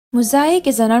Mosaic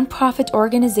is a non-profit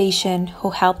organization who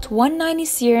helped 190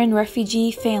 Syrian refugee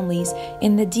families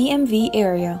in the DMV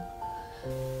area.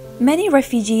 Many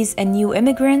refugees and new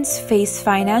immigrants face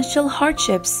financial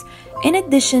hardships in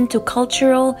addition to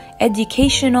cultural,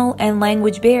 educational, and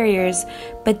language barriers,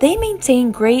 but they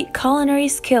maintain great culinary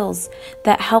skills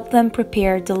that help them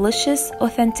prepare delicious,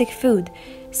 authentic food,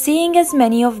 seeing as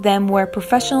many of them were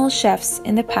professional chefs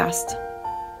in the past.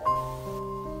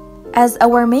 As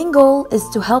our main goal is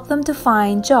to help them to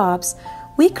find jobs,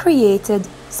 we created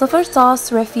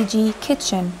SafarTas Refugee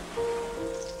Kitchen.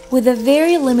 With a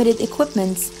very limited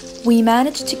equipment, we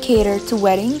managed to cater to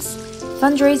weddings,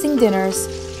 fundraising dinners,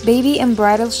 baby and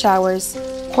bridal showers,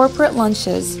 corporate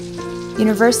lunches,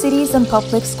 universities and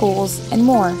public schools, and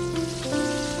more.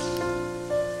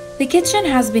 The kitchen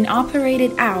has been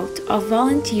operated out of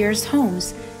volunteers'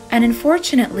 homes, and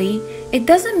unfortunately, it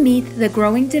doesn't meet the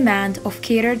growing demand of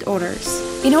catered orders.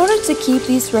 In order to keep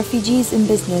these refugees in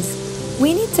business,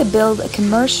 we need to build a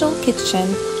commercial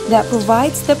kitchen that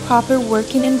provides the proper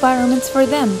working environments for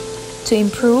them to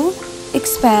improve,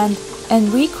 expand,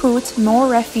 and recruit more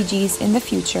refugees in the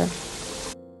future.